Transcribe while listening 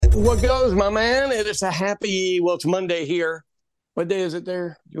What goes, my man? It is a happy, well, it's Monday here. What day is it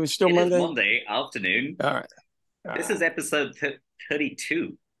there? It was still It is Monday? Monday afternoon. All right. All This right. is episode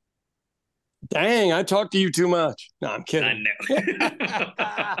 32. Dang, I talked to you too much. No, I'm I kidding.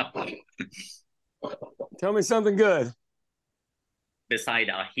 know. Tell me something good. Beside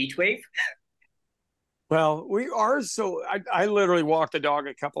our heat wave. Well, we are I literally walked the dog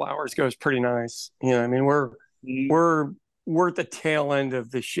a couple hours ago. It's pretty nice. I mean, Mm, we're we're at the tail end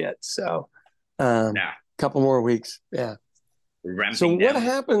of the shit. So nah, couple more weeks. Yeah. So ramping down.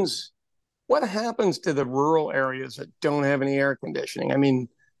 what happens to the rural areas that don't have any air conditioning? I mean,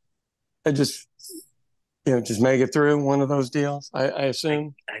 I just just make it through one of those deals, I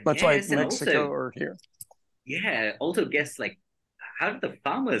assume, I much like guess, and Mexico also, or here. yeah, also guess like, how do the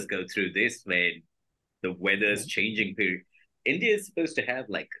farmers go through this when the weather's Yeah. changing period? India is supposed to have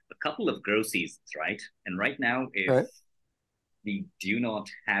like a couple of grow seasons, right? And right now, if Right. we do not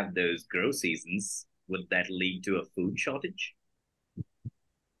have those grow seasons, would that lead to a food shortage?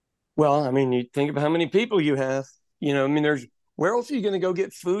 Well, I mean, you think of how many people you have. I mean, where else are you going to go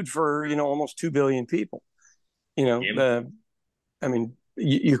get food for, almost 2 billion people? You know, Yeah. the, I mean,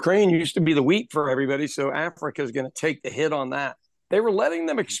 Ukraine used to be the wheat for everybody. So Africa is going to take the hit on that. They were letting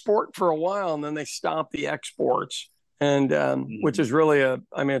them export for a while and then they stopped the exports. And which is really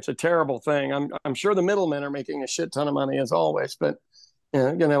I mean, it's a terrible thing. I'm sure the middlemen are making a shit ton of money as always, but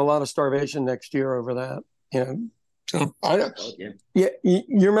going to have a lot of starvation next year over that. You know, so I don't. Oh, yeah. Yeah,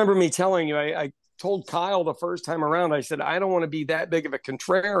 you remember me telling you, I told Kyle the first time around, I said, I don't want to be that big of a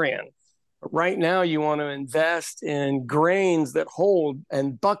contrarian. But right now, you want to invest in grains that hold,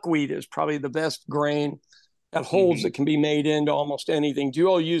 and buckwheat is probably the best grain that holds Mm-hmm. that can be made into almost anything. Do you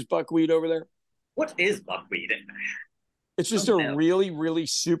all use buckwheat over there? What is buckwheat? It's just Oh a no. really, really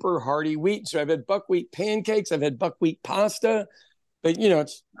super hearty wheat. So I've had buckwheat pancakes, I've had buckwheat pasta, but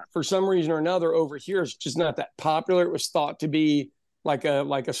it's for some reason or another over here it's just not that popular. It was thought to be like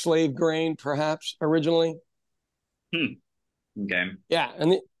a slave grain perhaps originally. Hmm. Okay. Yeah,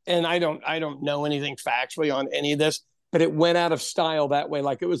 and I don't know anything factually on any of this, but it went out of style that way,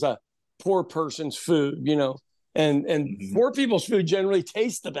 like it was a poor person's food. And Mm-hmm. poor people's food generally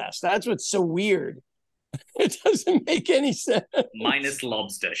tastes the best. That's what's so weird. It doesn't make any sense. Minus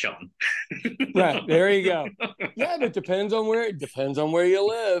lobster, Sean. Right, there you go. Yeah, but it depends on where you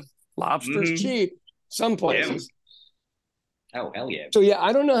live. Lobster's Mm-hmm. cheap some Yeah. places. Oh hell yeah. So yeah,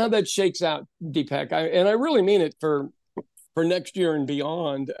 I don't know how that shakes out, Deepak. And I really mean it for next year and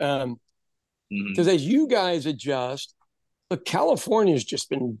beyond. Because Mm-hmm. as you guys adjust, look, California's just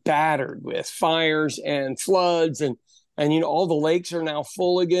been battered with fires and floods, and all the lakes are now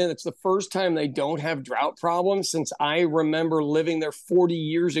full again. It's the first time they don't have drought problems since I remember living there 40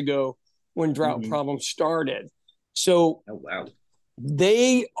 years ago when drought Mm-hmm. problems started. So Oh wow.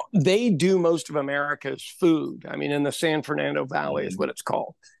 they do most of America's food. I mean, in the San Fernando Valley is Mm-hmm. what it's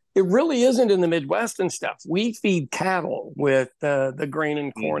called. It really isn't in the Midwest and stuff. We feed cattle with the grain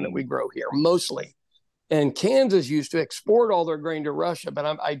and corn that Mm-hmm. we grow here mostly. And Kansas used to export all their grain to Russia,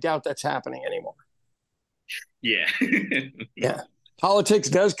 but I doubt that's happening anymore. Yeah. Yeah, politics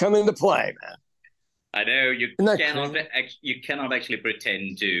does come into play, man. I know Isn't that crazy? you cannot actually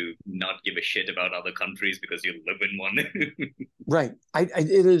pretend to not give a shit about other countries because you live in one. Right.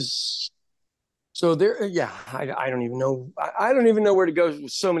 It is. So there, yeah, I don't even know. I don't even know where to go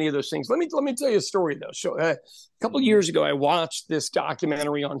with so many of those things. Let me tell you a story though. So a couple of Mm-hmm. years ago, I watched this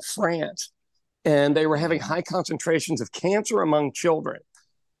documentary on France, and they were having Mm-hmm. high concentrations of cancer among children,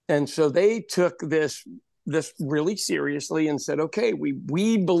 and so they took this really seriously and said, okay,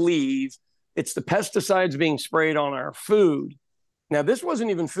 we believe it's the pesticides being sprayed on our food. Now, this wasn't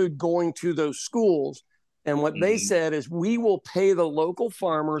even food going to those schools. And what they Mm-hmm. said is, we will pay the local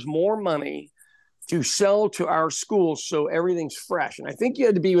farmers more money to sell to our schools so everything's fresh. And I think you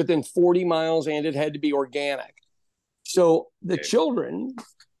had to be within 40 miles and it had to be organic. So the Okay. children,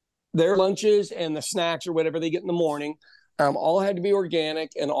 their lunches and the snacks or whatever they get in the morning, all had to be organic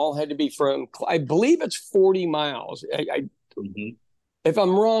and all had to be from, I believe it's 40 miles. Mm-hmm. If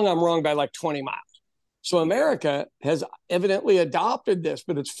I'm wrong by like 20 miles. So Okay. America has evidently adopted this,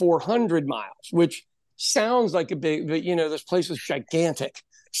 but it's 400 miles, which sounds like a big, but this place is gigantic.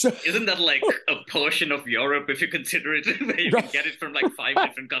 So, Isn't that like a portion of Europe if you consider it, where you can right, get it from like five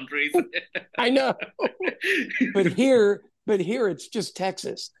different countries? I know, but here it's just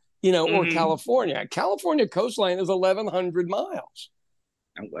Texas, or Mm-hmm. California. California coastline is 1,100 miles.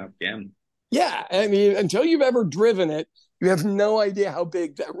 Oh, wow, yeah. Yeah, I mean, until you've ever driven it, you have no idea how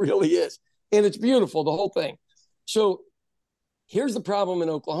big that really is, and it's beautiful, the whole thing. So here's the problem in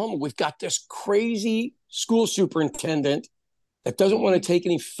Oklahoma: we've got this crazy school superintendent that doesn't want to take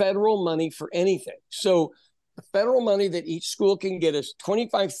any federal money for anything. So the federal money that each school can get is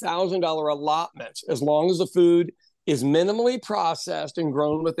 $25,000 allotments as long as the food is minimally processed and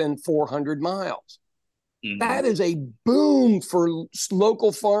grown within 400 miles. That is a boom for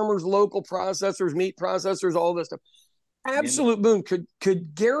local farmers, local processors, meat processors, all this stuff. Absolute boom.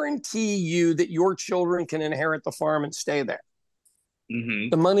 Could guarantee you that your children can inherit the farm and stay there.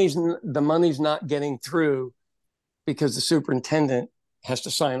 The money's not getting through because the superintendent has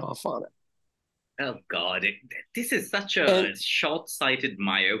to sign off on it. Oh God, this is such a short-sighted,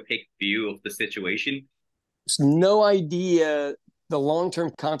 myopic view of the situation. There's no idea the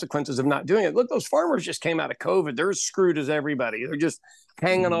long-term consequences of not doing it. Look, those farmers just came out of COVID. They're as screwed as everybody. They're just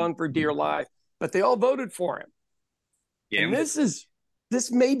hanging on for dear life, but they all voted for him. Yeah. And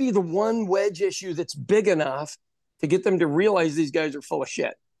this may be the one wedge issue that's big enough to get them to realize these guys are full of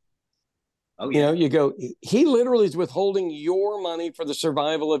shit. Oh, yeah. You know, you go, he literally is withholding your money for the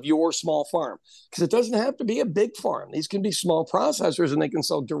survival of your small farm, because it doesn't have to be a big farm. These can be small processors and they can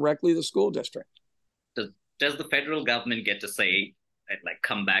sell directly to the school district. Does the federal government get to say, like,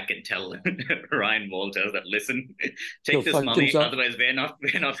 come back and tell Ryan Walters that, listen, take this money, otherwise we're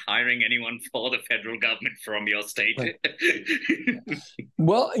not hiring anyone for the federal government from your state? Right.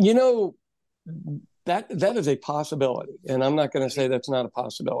 Well, you know, that is a possibility, and I'm not going to say that's not a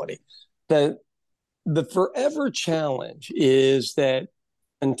possibility. The forever challenge is that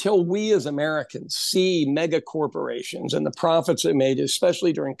until we as Americans see mega corporations and the profits they made,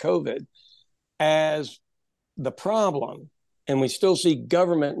 especially during COVID, as the problem, and we still see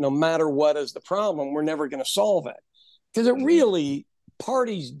government, no matter what is the problem, we're never going to solve it. Because it really,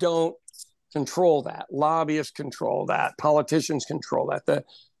 parties don't control that. Lobbyists control that. Politicians control that.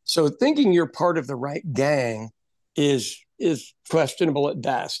 So thinking you're part of the right gang is questionable at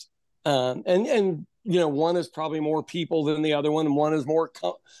best. And you know, one is probably more people than the other one, and one is more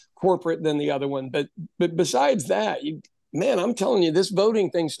corporate than the other one. But besides that, man, I'm telling you, this voting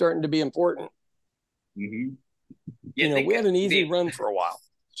thing's starting to be important. Mm-hmm. Yeah, you know, we had an easy run for a while.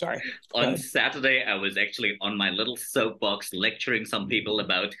 Sorry. On Saturday, I was actually on my little soapbox lecturing some people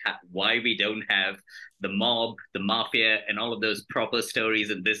about why we don't have the mob, the mafia, and all of those proper stories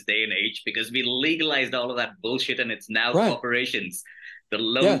in this day and age, because we legalized all of that bullshit and it's now corporations. The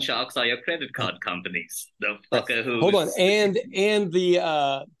loan sharks are your credit card companies. The fucker who... Hold on. And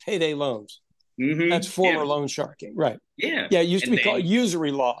the payday loans. Mm-hmm. That's former loan sharking. Right. Yeah. Yeah, it used to be called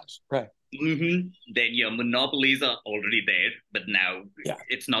usury laws. Right. Mm-hmm. Then your monopolies are already there, but now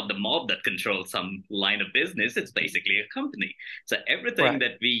it's not the mob that controls some line of business. It's basically a company. So everything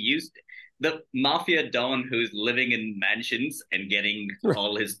that we used, the mafia don who's living in mansions and getting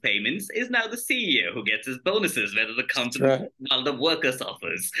all his payments is now the CEO who gets his bonuses, whether the company while the worker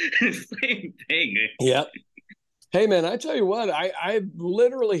suffers. Same thing. Yeah. Hey, man, I tell you what, I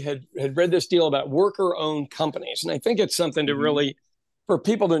literally had read this deal about worker-owned companies, and I think it's something to really... for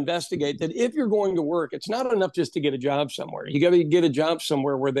people to investigate, that if you're going to work, it's not enough just to get a job somewhere. You got to get a job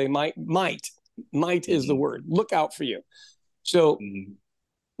somewhere where they might is the word, look out for you. So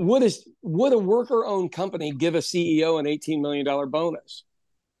would a worker-owned company give a CEO an $18 million bonus?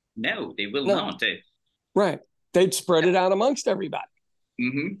 No, they will not. Right. They'd spread it out amongst everybody.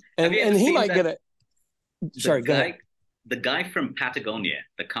 Mm-hmm. And he might get it. Sorry, go ahead. The guy from Patagonia,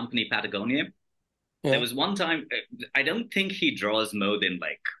 the company Patagonia, there was one time, I don't think he draws more than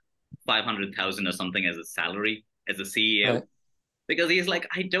like 500,000 or something as a salary as a CEO, because he's like,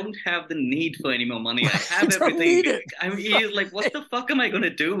 I don't have the need for any more money. I have everything. I mean, he's like, what the fuck am I going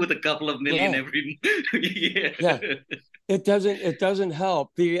to do with a couple of million every year? Yeah, it doesn't help.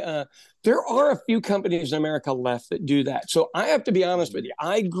 There are a few companies in America left that do that. So I have to be honest with you.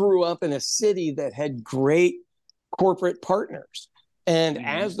 I grew up in a city that had great corporate partners. And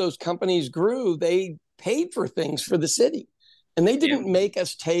as those companies grew, they paid for things for the city, and they didn't make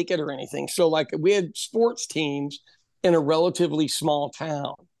us take it or anything. So like we had sports teams in a relatively small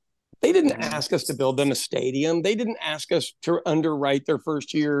town. They didn't ask us to build them a stadium. They didn't ask us to underwrite their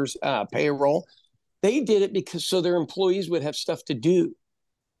first year's payroll. They did it because so their employees would have stuff to do.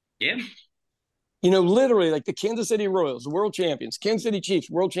 Yeah. You know, literally like the Kansas City Royals, world champions, Kansas City Chiefs,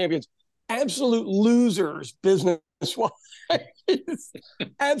 world champions, absolute losers business-wise.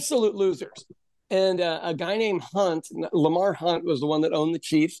 Absolute losers. And a guy named Hunt, Lamar Hunt, was the one that owned the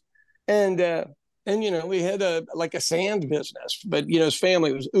Chiefs. And you know, we had a sand business, but you know, his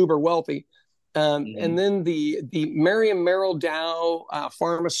family was uber wealthy. And then the Miriam Merrill Dow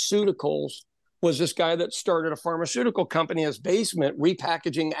Pharmaceuticals was this guy that started a pharmaceutical company in his basement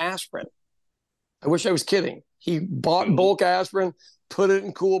repackaging aspirin. I wish I was kidding. He bought bulk aspirin, put it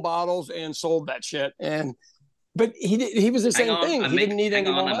in cool bottles, and sold that shit. And But he was the same thing. He didn't need any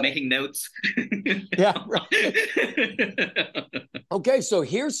more money. I'm making notes. Yeah. Right. Okay, so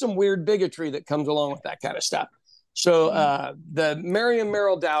here's some weird bigotry that comes along with that kind of stuff. So the Marion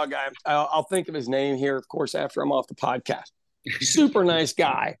Merrill Dow guy, I'll think of his name here, of course, after I'm off the podcast. Super nice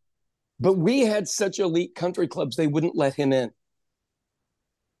guy. But we had such elite country clubs, they wouldn't let him in.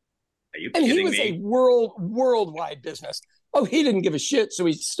 Are you kidding me? And he was a worldwide business. Oh, he didn't give a shit, so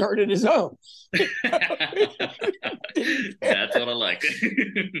he started his own. That's what I like.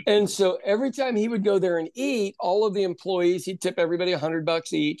 And so every time he would go there and eat, all of the employees, he'd tip everybody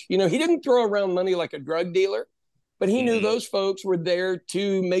 $100 each. You know, he didn't throw around money like a drug dealer, but he knew those folks were there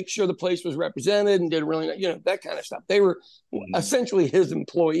to make sure the place was represented and did really, you know, that kind of stuff. They were essentially his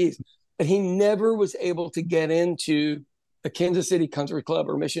employees. But he never was able to get into the Kansas City Country Club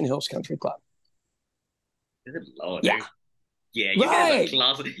or Mission Hills Country Club. Good Lord. Yeah. Yeah,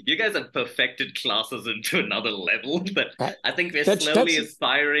 you guys have perfected classes into another level that I think we're slowly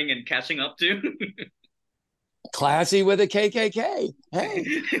aspiring and catching up to. Classy with a KKK. Hey,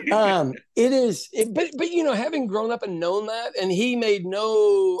 it is. But you know, having grown up and known that, and he made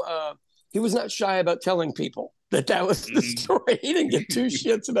he was not shy about telling people that was the story. He didn't get two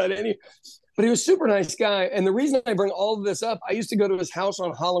shits about any. But he was a super nice guy. And the reason I bring all of this up, I used to go to his house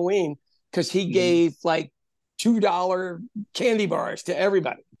on Halloween because he gave like $2 candy bars to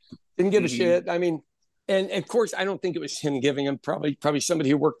everybody. Didn't give a shit. I mean, and of course, I don't think it was him giving them, probably somebody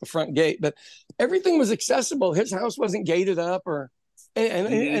who worked the front gate, but everything was accessible. His house wasn't gated up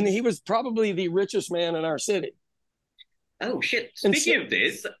and he was probably the richest man in our city. Oh, shit. Speaking of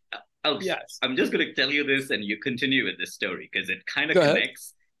this, yes. I'm just going to tell you this and you continue with this story because it kind of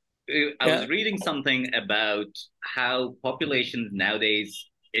connects. I was reading something about how populations nowadays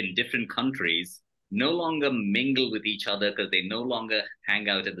in different countries no longer mingle with each other because they no longer hang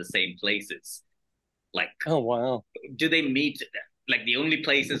out at the same places. Like, oh, wow. Do they meet, like the only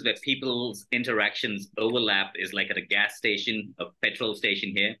places where people's interactions overlap is like at a gas station, a petrol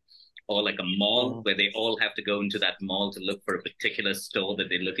station here, or like a mall where they all have to go into that mall to look for a particular store that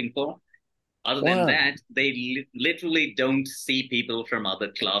they're looking for. Other than that, they literally don't see people from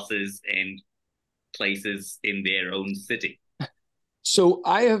other classes and places in their own city. So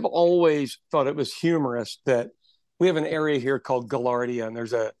I have always thought it was humorous that we have an area here called Gaillardia, and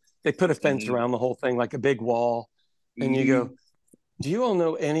they put a fence around the whole thing like a big wall. And you go, do you all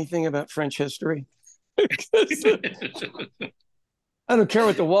know anything about French history? I don't care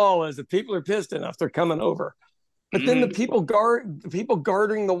what the wall is. If people are pissed enough, they're coming over. But then the people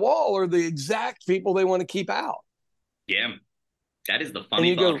guarding the wall are the exact people they want to keep out. Yeah. That is the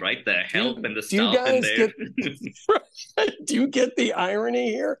funny part, right? The help and the stuff in there. Do you get the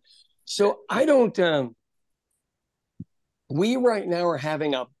irony here? So I don't, we right now are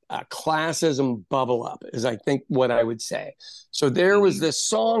having a classism bubble up, is I think what I would say. So there was this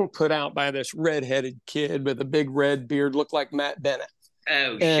song put out by this redheaded kid with a big red beard, looked like Matt Bennett.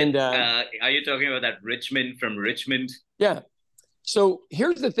 Oh, and, shit. Are you talking about that Richmond from Richmond? Yeah. So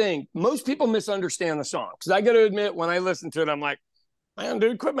here's the thing. Most people misunderstand the song because I got to admit, when I listen to it, I'm like, man,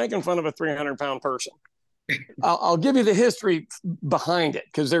 dude, quit making fun of a 300-pound person. I'll give you the history behind it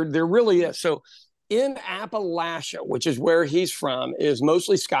because there really is. So in Appalachia, which is where he's from, is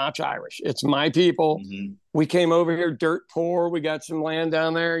mostly Scotch-Irish. It's my people. We came over here dirt poor. We got some land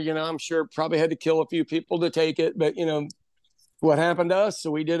down there. You know, I'm sure probably had to kill a few people to take it. But, you know, what happened to us, so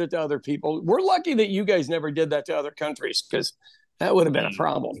we did it to other people. We're lucky that you guys never did that to other countries because that would have been a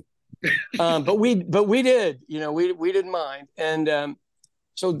problem. But we did. You know, we didn't mind. And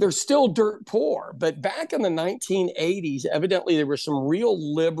so they're still dirt poor. But back in the 1980s, evidently there were some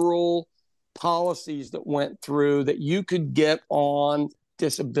real liberal policies that went through that you could get on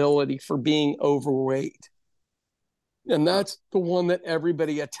disability for being overweight. And that's the one that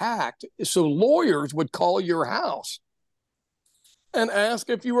everybody attacked. So lawyers would call your house and ask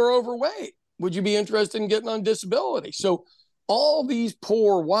if you were overweight. Would you be interested in getting on disability? So all these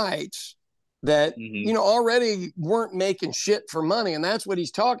poor whites that, you know, already weren't making shit for money. And that's what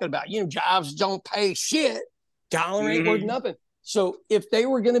he's talking about. You know, jobs don't pay shit. Dollar ain't worth nothing. So if they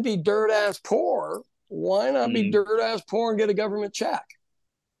were going to be dirt ass poor, why not be dirt ass poor and get a government check?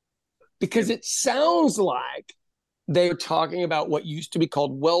 Because it sounds like they're talking about what used to be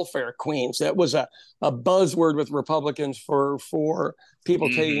called welfare queens. That was a buzzword with Republicans for people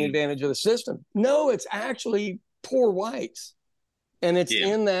taking advantage of the system. No, it's actually poor whites. And it's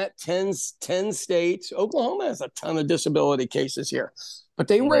in that 10 states. Oklahoma has a ton of disability cases here. But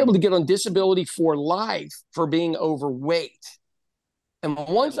they were able to get on disability for life for being overweight. And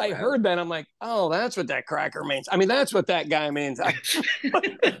once I heard that, I'm like, oh, that's what that cracker means. I mean, that's what that guy means.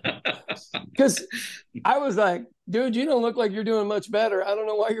 Because I was like, dude, you don't look like you're doing much better. I don't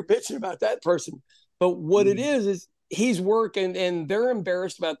know why you're bitching about that person. But what it is he's working and they're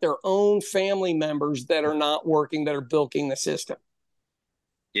embarrassed about their own family members that are not working, that are bilking the system.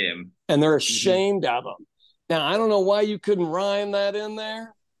 Yeah. And they're ashamed of them. Now, I don't know why you couldn't rhyme that in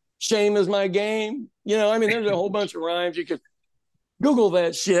there. Shame is my game. You know, I mean, there's a whole bunch of rhymes. You could Google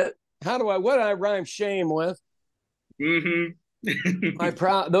that shit. What do I rhyme shame with?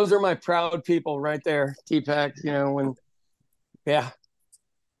 Those are my proud people right there, T-Pac, you know,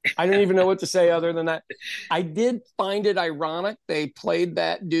 I don't even know what to say other than that. I did find it ironic they played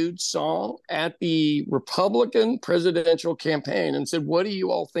that dude's song at the Republican presidential campaign and said, what do you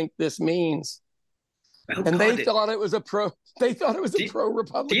all think this means? Oh, and God, they thought it was a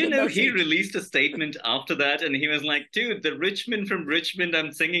pro-Republican. Do you know message. He released a statement after that and he was like, dude, the Richmond from Richmond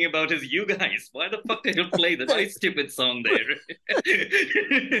I'm singing about is you guys. Why the fuck did you play that stupid song there?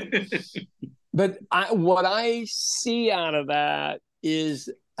 But what I see out of that is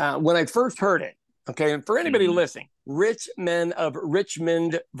when I first heard it, okay, and for anybody listening, Rich Men of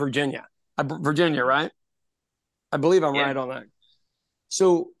Richmond, Virginia. Virginia, right? I believe I'm right on that.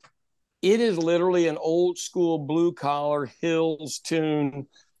 So it is literally an old school blue collar Hills tune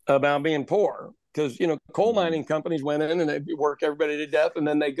about being poor because, you know, coal mining companies went in and they work everybody to death and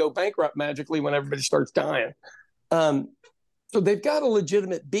then they go bankrupt magically when everybody starts dying. So they've got a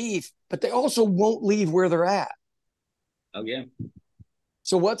legitimate beef, but they also won't leave where they're at. Oh, yeah.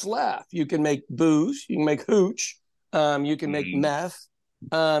 So what's left? You can make booze, you can make hooch, you can make meth,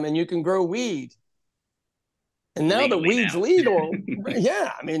 and you can grow weed. And now the weed's legal.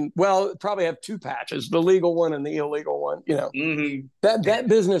 Yeah, I mean, well, probably have two patches, the legal one and the illegal one. You know, that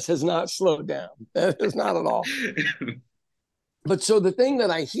business has not slowed down. That is not at all. But so the thing that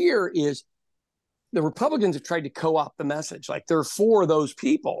I hear is the Republicans have tried to co-opt the message. Like they're for those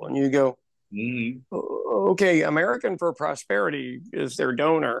people. And you go, okay, American for Prosperity is their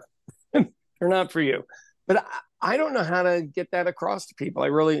donor. They're not for you. But I don't know how to get that across to people. I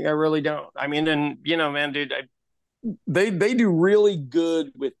really don't. I mean, and, you know, man, dude, they do really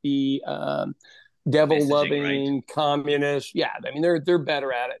good with the devil-loving communists. Yeah, I mean, they're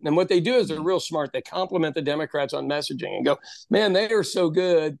better at it. And what they do is they're real smart. They compliment the Democrats on messaging and go, man, they are so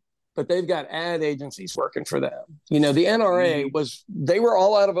good, but they've got ad agencies working for them. You know, the NRA they were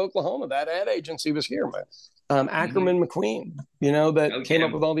all out of Oklahoma. That ad agency was here. Ackerman McQueen, you know, that came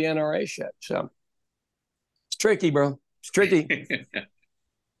up with all the NRA shit. So it's tricky, bro. It's tricky.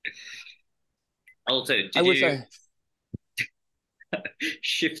 Also,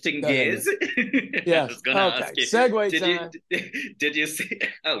 shifting gears. Yeah. I was going to ask you. Segue time. Did you see?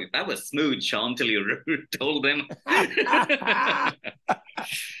 Oh, that was smooth, Sean, until you told them.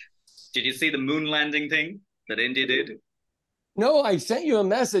 Did you see the moon landing thing that India did? No, I sent you a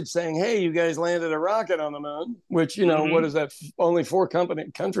message saying, hey, you guys landed a rocket on the moon, which, you know, what is that? Only 4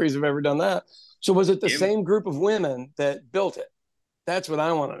 countries have ever done that. So was it the same group of women that built it? That's what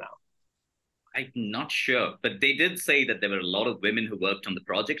I want to know. I'm not sure, but they did say that there were a lot of women who worked on the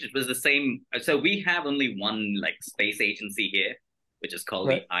project. It was the same. So we have only one space agency here, which is called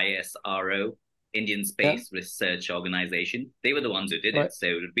the ISRO, Indian Space Research Organization. They were the ones who did it. So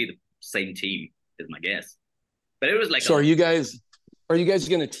it would be the same team, is my guess. But it was like. So are you guys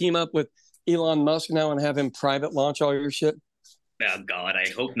going to team up with Elon Musk now and have him private launch all your shit? Oh, God, I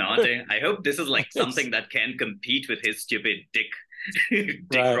hope not. I hope this is something that can compete with his stupid dick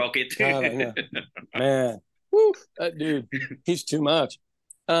rocket. God, I know. Man, woo, that dude, he's too much.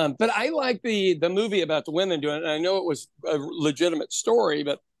 But I like the movie about the women doing it. I know it was a legitimate story,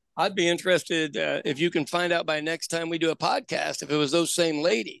 but I'd be interested if you can find out by next time we do a podcast if it was those same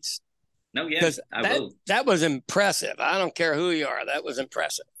ladies. No, yes, I will. That was impressive. I don't care who you are. That was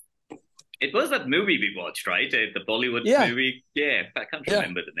impressive. It was that movie we watched, right? The Bollywood movie. Yeah, I can't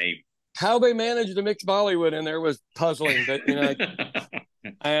remember the name. How they managed to mix Bollywood in there was puzzling, but you know,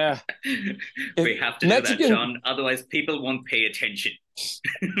 we have to do that, John. Otherwise, people won't pay attention.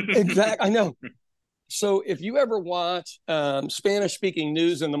 Exactly, I know. So, if you ever watch Spanish-speaking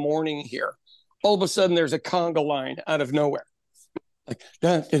news in the morning here, all of a sudden there's a conga line out of nowhere, like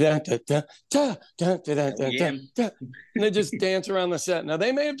and they just dance around the set. Now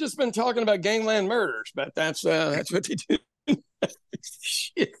they may have just been talking about gangland murders, but that's what they do.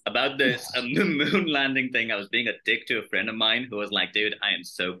 About this moon landing thing, I was being a dick to a friend of mine who was like, dude, I am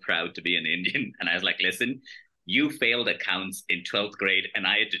so proud to be an Indian. And I was like, listen, you failed accounts in 12th grade and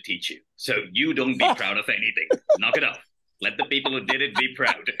I had to teach you. So you don't be proud of anything. Knock it off. Let the people who did it be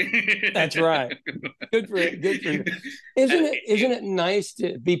proud. That's right. Good for it. Good for you. Isn't it nice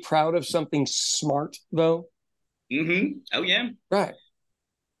to be proud of something smart though? Mm-hmm. Oh yeah. Right.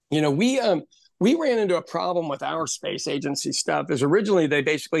 You know, we ran into a problem with our space agency stuff. Is originally they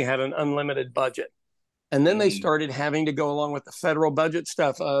basically had an unlimited budget. And then they started having to go along with the federal budget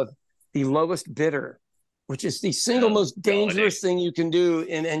stuff of the lowest bidder, which is the single most dangerous thing you can do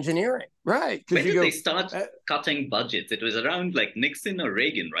in engineering. Right. When did they start cutting budgets? It was around like Nixon or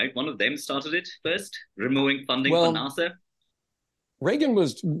Reagan, right? One of them started it first, removing funding for NASA. Reagan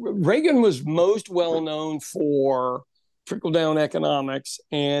was most well known for trickle-down economics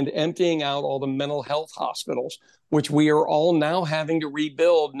and emptying out all the mental health hospitals, which we are all now having to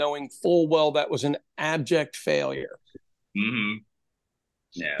rebuild, knowing full well that was an abject failure. Mm-hmm.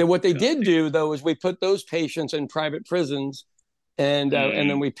 Yeah. And what they did do, though, is we put those patients in private prisons, and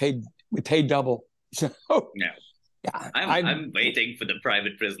then we paid double. So yeah, I'm waiting for the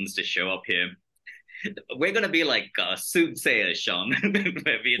private prisons to show up here. We're gonna be like soothsayers, Sean,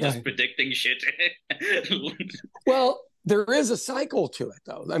 where we're just predicting shit. Well, there is a cycle to it,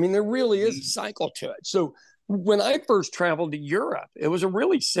 though. I mean, there really is a cycle to it. So when I first traveled to Europe, it was a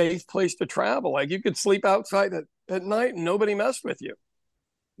really safe place to travel. Like you could sleep outside at night and nobody messed with you.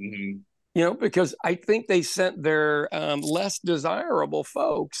 Mm-hmm. You know, because I think they sent their less desirable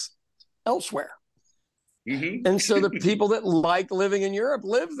folks elsewhere. Mm-hmm. And so the people that like living in Europe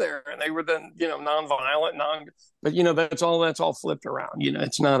lived there, and they were then, you know, nonviolent, but you know, that's all flipped around. You know,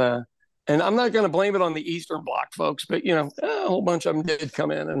 it's not and I'm not going to blame it on the Eastern Bloc folks, but you know, a whole bunch of them did come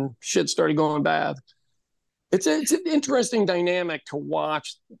in and shit started going bad. It's an interesting dynamic to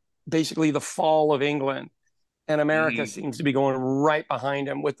watch, basically the fall of England, and America seems to be going right behind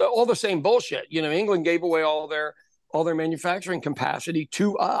them with all the same bullshit. You know, England gave away all their manufacturing capacity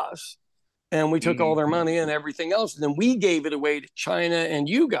to us, and we took all their money and everything else, and then we gave it away to China and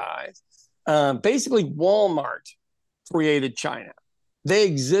you guys. Basically, Walmart created China. They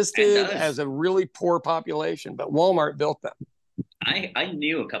existed as a really poor population, but Walmart built them. I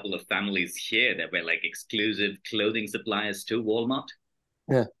knew a couple of families here that were like exclusive clothing suppliers to Walmart.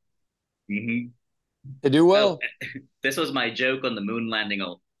 Yeah. Mm-hmm. They do well. This was my joke on the moon landing,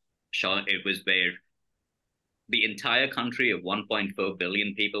 Sean. It was where the entire country of 1.4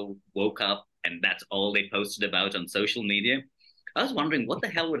 billion people woke up and that's all they posted about on social media. I was wondering what the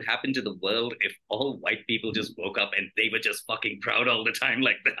hell would happen to the world if all white people just woke up and they were just fucking proud all the time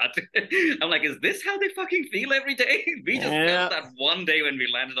like that. I'm like, is this how they fucking feel every day? We just felt that one day when we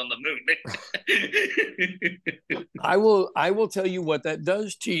landed on the moon. I will tell you what that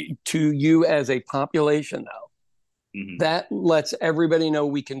does to you as a population, though. Mm-hmm. That lets everybody know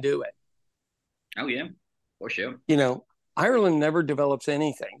we can do it. Oh, yeah, for sure. You know, Ireland never develops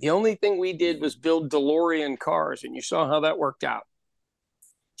anything. The only thing we did was build DeLorean cars, and you saw how that worked out.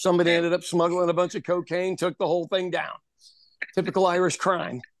 Somebody ended up smuggling a bunch of cocaine, took the whole thing down. Typical Irish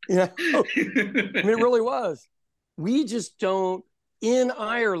crime. You know? I mean, it really was. We just don't, in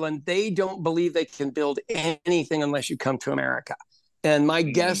Ireland, they don't believe they can build anything unless you come to America. And my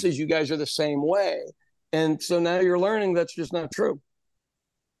guess is you guys are the same way. And so now you're learning that's just not true.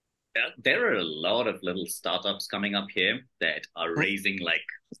 There are a lot of little startups coming up here that are raising like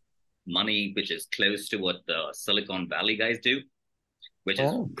money, which is close to what the Silicon Valley guys do, which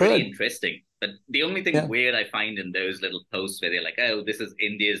is pretty interesting. But the only thing weird I find in those little posts where they're like, oh, this is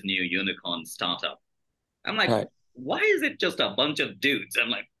India's new unicorn startup. I'm like, why is it just a bunch of dudes? I'm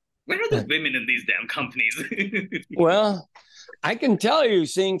like, where are the women in these damn companies? Well, I can tell you,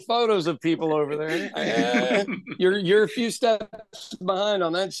 seeing photos of people over there, you're a few steps behind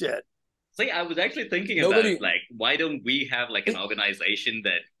on that shit. See, I was actually thinking about like, why don't we have like an organization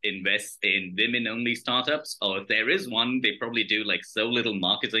that invests in women-only startups? Or if there is one, they probably do like so little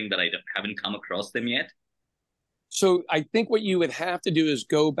marketing that I haven't come across them yet. So I think what you would have to do is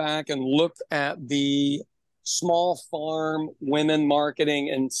go back and look at the small farm women marketing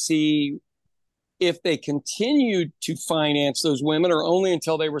and see if they continued to finance those women or only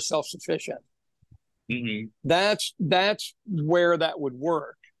until they were self-sufficient. Mm-hmm. That's where that would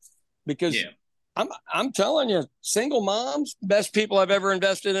work, because I'm telling you, single moms, best people I've ever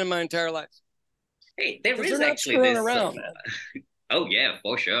invested in my entire life. Hey, there is actually this around, man. Oh yeah,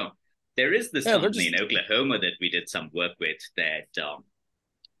 for sure. There is this company in Oklahoma that we did some work with that.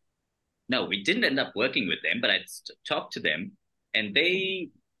 No, we didn't end up working with them, but I talked to them, and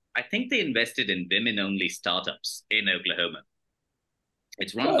I think they invested in women-only startups in Oklahoma.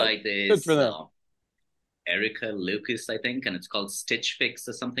 It's run by this Erica Lucas, I think, and it's called Stitch Fix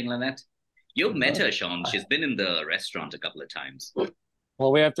or something like that. You've met her, Sean. She's been in the restaurant a couple of times.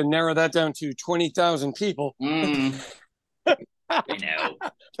 Well, we have to narrow that down to 20,000 people. I know.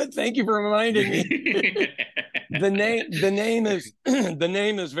 But thank you for reminding me. the name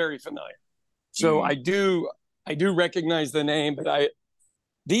is very familiar. So I do recognize the name, but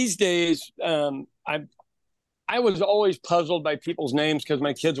these days I was always puzzled by people's names because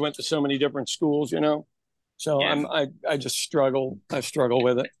my kids went to so many different schools, So I just struggle. I struggle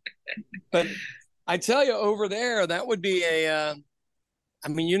with it. But I tell you, over there, that would be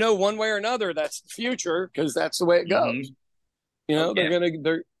one way or another, that's the future because that's the way it goes.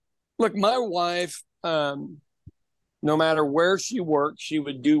 Look, my wife, no matter where she worked, she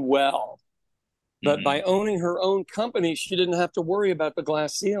would do well. But by owning her own company, she didn't have to worry about the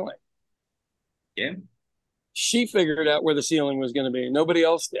glass ceiling. Yeah. She figured out where the ceiling was going to be. Nobody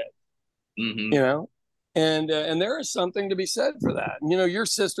else did. And there is something to be said for that. Your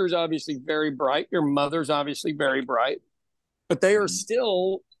sister's obviously very bright. Your mother's obviously very bright. But they are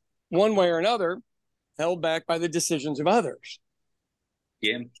still, one way or another, held back by the decisions of others.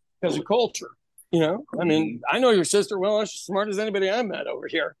 Yeah. Because of culture. I mean, I know your sister well. She's as smart as anybody I met over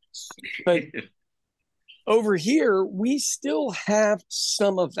here. But over here, we still have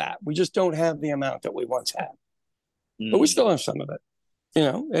some of that. We just don't have the amount that we once had. But we still have some of it.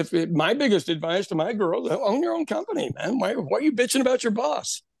 My biggest advice to my girls, own your own company, man. Why are you bitching about your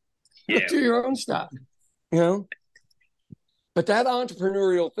boss? Yeah. Do your own stuff, But that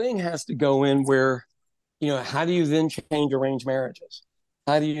entrepreneurial thing has to go in where, how do you then change arranged marriages?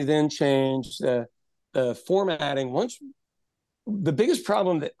 How do you then change the formatting? The biggest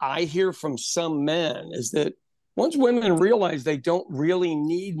problem that I hear from some men is that once women realize they don't really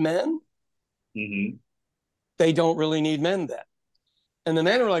need men, they don't really need men then. And the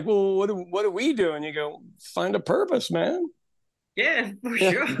men are like, well, what do we do? And you go, find a purpose, man. Yeah, for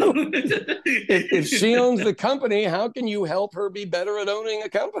sure. if she owns the company, how can you help her be better at owning a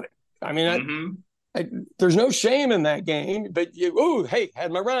company? I mean, there's no shame in that game, but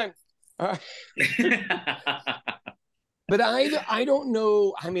had my rhyme. But I don't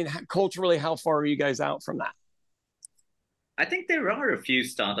know. I mean, culturally, how far are you guys out from that? I think there are a few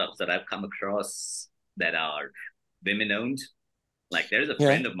startups that I've come across that are women-owned. Like there's a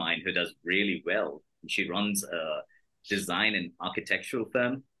friend of mine who does really well. She runs a design and architectural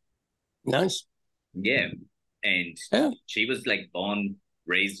firm. Nice. Yeah. And she was like born,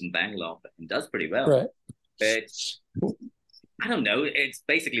 raised in Bangalore and does pretty well. Right. But I don't know. It's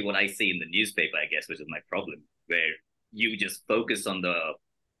basically what I see in the newspaper, I guess, which is my problem, where you just focus on the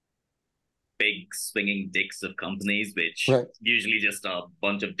big swinging dicks of companies, which usually just are a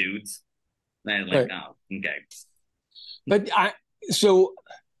bunch of dudes. And I'm like, oh, okay. But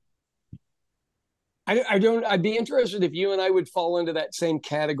I'd be interested if you and I would fall into that same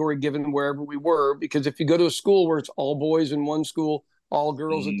category given wherever we were, because if you go to a school where it's all boys in one school, all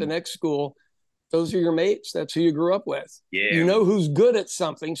girls at the next school, those are your mates. That's who you grew up with. Yeah. You know who's good at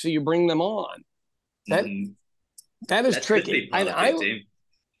something, so you bring them on. That is tricky.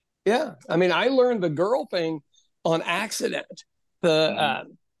 Yeah. I mean, I learned the girl thing on accident.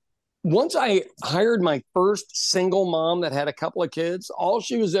 Once I hired my first single mom that had a couple of kids, all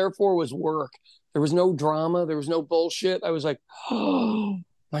she was there for was work. There was no drama. There was no bullshit. I was like, oh,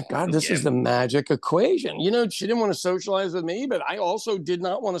 my God, this is the magic equation. She didn't want to socialize with me, but I also did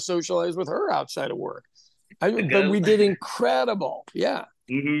not want to socialize with her outside of work. But we did incredible. Yeah.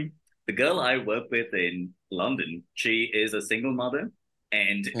 Mm-hmm. The girl I work with in London, she is a single mother.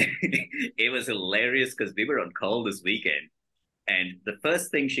 And it was hilarious because we were on call this weekend. And the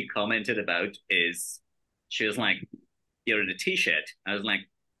first thing she commented about is she was like, you're in a t-shirt. I was like,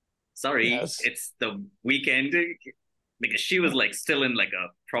 sorry, it's the weekend. Because she was like still in like a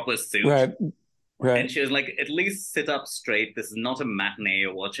proper suit. Right. And she was like, at least sit up straight. This is not a matinee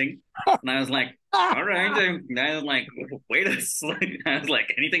you're watching. And I was like, all right. And I was like, wait a second. I was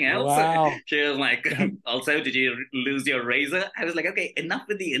like, anything else? Wow. She was like, also, did you lose your razor? I was like, okay, enough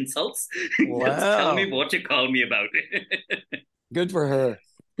with the insults. Wow. Just tell me what you call me about. Good for her.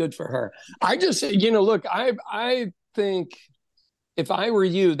 Good for her. I just, look, I think if I were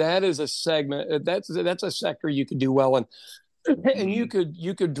you, that is a segment, that's a sector you could do well in. And you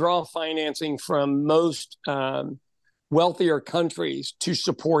could draw financing from most wealthier countries to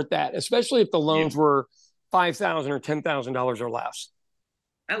support that, especially if the loans were $5,000 or $10,000 or less.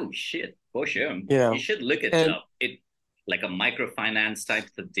 Oh shit, for sure. You should look at it like a microfinance type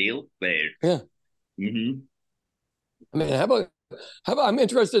of deal where. Yeah. Mm-hmm. I mean, how about I'm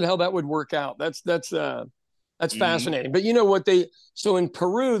interested in how that would work out. That's fascinating. But so in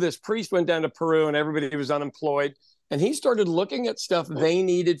Peru, this priest went down to Peru and everybody was unemployed. And he started looking at stuff they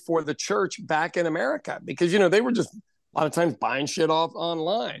needed for the church back in America because, they were just a lot of times buying shit off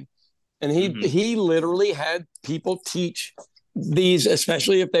online. And he literally had people teach these,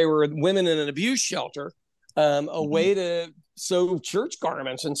 especially if they were women in an abuse shelter, a way to sew church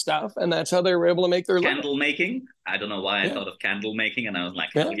garments and stuff. And that's how they were able to make their candle making. I don't know why I thought of candle making, and I was like,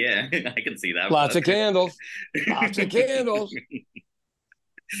 hell yeah, I can see that. Lots of candles. Lots of candles.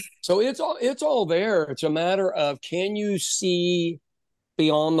 So it's all there. It's a matter of, can you see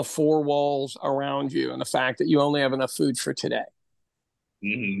beyond the four walls around you and the fact that you only have enough food for today?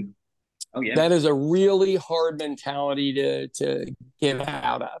 Mm-hmm. Oh yeah, that is a really hard mentality to get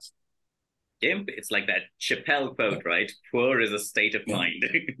out of. Yeah, it's like that Chappelle quote, right? Poor is a state of mind.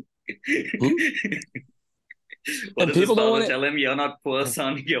 What does his father tell him? You're not poor,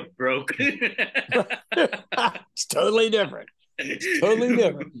 son. You're broke. It's totally different. It's totally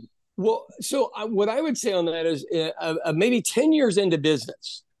different. Well, so what I would say on that is maybe 10 years into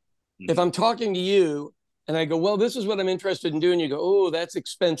business, if I'm talking to you and I go, well, this is what I'm interested in doing, you go, oh, that's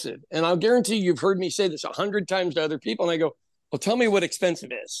expensive. And I'll guarantee you've heard me say this 100 times to other people. And I go, well, tell me what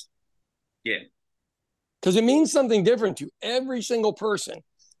expensive is. Yeah. Because it means something different to every single person.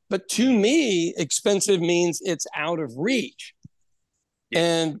 But to me, expensive means it's out of reach. Yeah.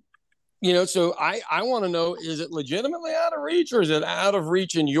 And, you know, so I want to know, is it legitimately out of reach, or is it out of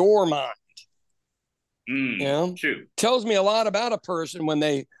reach in your mind? You know? True. Tells me a lot about a person when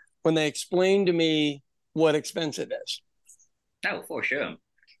they explain to me what expensive is. Oh, for sure.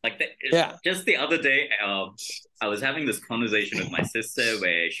 Like just the other day, I was having this conversation with my sister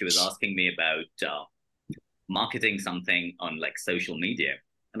where she was asking me about marketing something on like social media.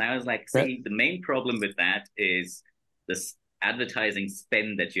 And I was like, see, the main problem with that is this advertising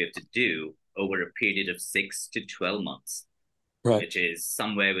spend that you have to do over a period of 6 to 12 months, which is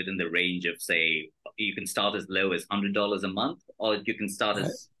somewhere within the range of, say, you can start as low as $100 a month, or you can start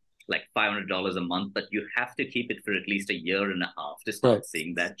as like $500 a month, but you have to keep it for at least a year and a half to start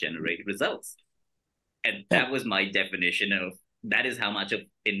seeing that generate results. And that was my definition of, that is how much of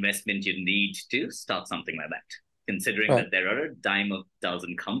investment you need to start something like that. Considering that there are a dime of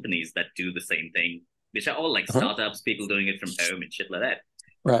dozen companies that do the same thing, which are all like startups, people doing it from home and shit like that.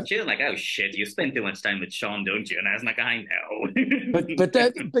 Right. She was like, "Oh shit, you spend too much time with Sean, don't you?" And I was like, "I know." but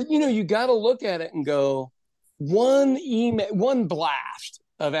you know, you got to look at it and go, one blast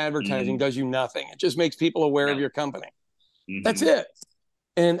of advertising does you nothing. It just makes people aware of your company. That's it.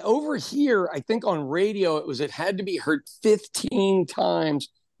 And over here, I think on radio, it had to be heard 15 times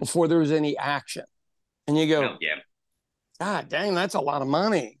before there was any action. And you go, God dang, that's a lot of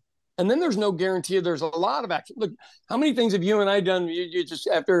money. And then there's no guarantee there's a lot of action. Look, how many things have you and I done? You just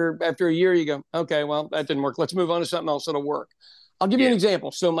after a year, you go, okay, well, that didn't work. Let's move on to something else that'll work. I'll give you an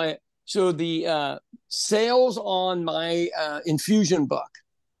example. So the sales on my infusion book,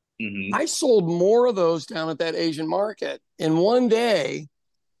 I sold more of those down at that Asian market in one day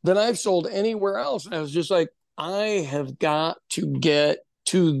than I've sold anywhere else. And I was just like, I have got to get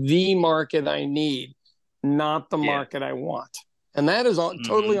to the market I need, not the market I want. And that is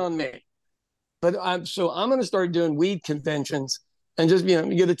totally on me. But I'm going to start doing weed conventions and just,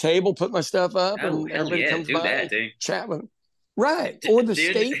 get a table, put my stuff up, and everybody comes by and chat with them. Right. Or the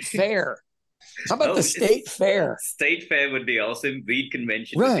state fair. How about the state fair? State fair would be awesome. Weed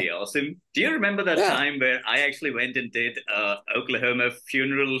convention would be awesome. Do you remember that time where I actually went and did Oklahoma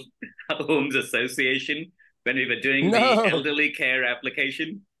Funeral Homes Association when we were doing the elderly care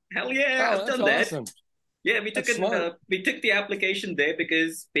application? Hell yeah, I've done that. Awesome. Yeah, we took the application there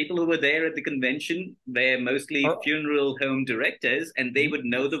because people who were there at the convention were mostly funeral home directors, and they would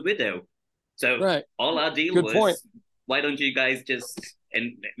know the widow. So all our deal was, why don't you guys just,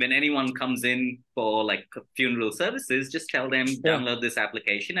 and when anyone comes in for like funeral services, just tell them, download this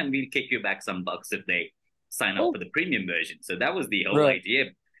application and we'll kick you back some bucks if they sign up for the premium version. So that was the whole idea.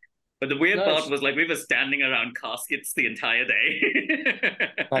 But the weird part was, like, we were standing around caskets the entire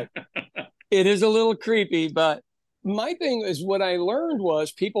day. It is a little creepy, but my thing is, what I learned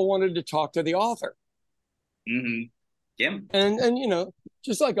was people wanted to talk to the author. Yeah. And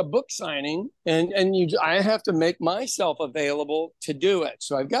just like a book signing, I have to make myself available to do it.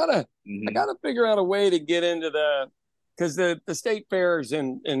 So I gotta figure out a way to get into because the state fair is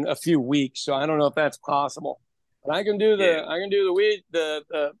in a few weeks. So I don't know if that's possible, but I can do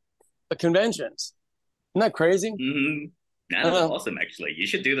the conventions. Isn't that crazy? That's awesome, actually. You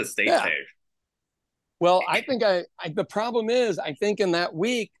should do the state fair. Well, I think the problem is, I think in that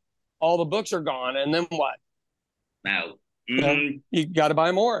week, all the books are gone. And then what? Now, you got to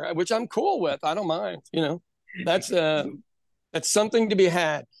buy more, which I'm cool with. I don't mind. That's something to be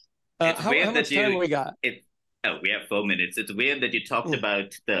had. How much time we got? Oh, we have 4 minutes. It's weird that you talked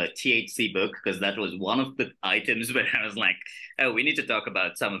about the THC book because that was one of the items where I was like, oh, we need to talk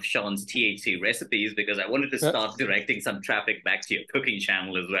about some of Sean's THC recipes because I wanted to start directing some traffic back to your cooking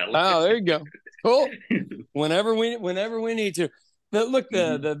channel as well. Oh, there you go. Cool. Whenever we need to. Look,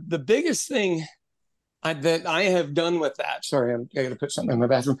 the biggest thing that I have done with that, sorry, I got to put something in my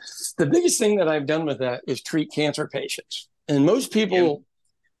bathroom. The biggest thing that I've done with that is treat cancer patients. And most people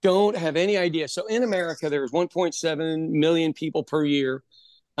don't have any idea. So in America, there's 1.7 million people per year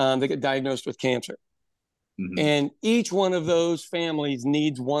that get diagnosed with cancer. Mm-hmm. And each one of those families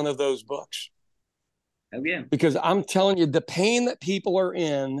needs one of those books. Oh, yeah. Because I'm telling you, the pain that people are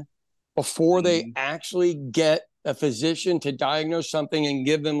in before they actually get a physician to diagnose something and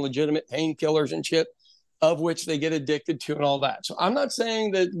give them legitimate painkillers and shit, of which they get addicted to and all that. So I'm not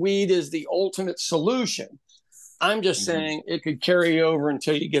saying that weed is the ultimate solution. I'm just saying it could carry over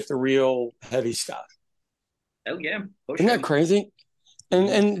until you get the real heavy stuff. Oh, yeah. Isn't that crazy?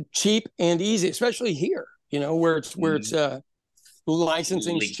 And cheap and easy, especially here, where it's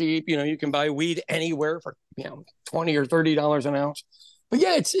licensing's cheap. You can buy weed anywhere for, $20 or $30 an ounce. But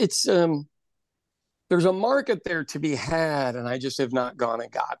yeah, it's there's a market there to be had, and I just have not gone and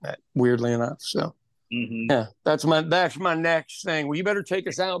gotten it, weirdly enough. So yeah, that's my next thing. Well, you better take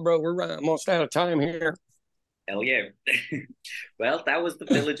us out, bro. We're almost out of time here. Hell yeah. Well, that was the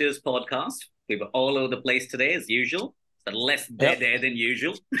Villagers podcast. We were all over the place today, as usual. So less dead air than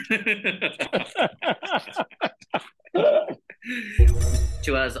usual.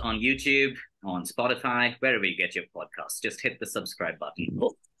 To us on YouTube, on Spotify, wherever you get your podcasts, just hit the subscribe button.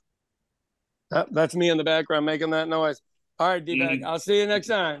 Cool. That's me in the background making that noise. All right, D-Bag. I'll see you next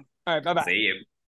time. All right, bye-bye. See you.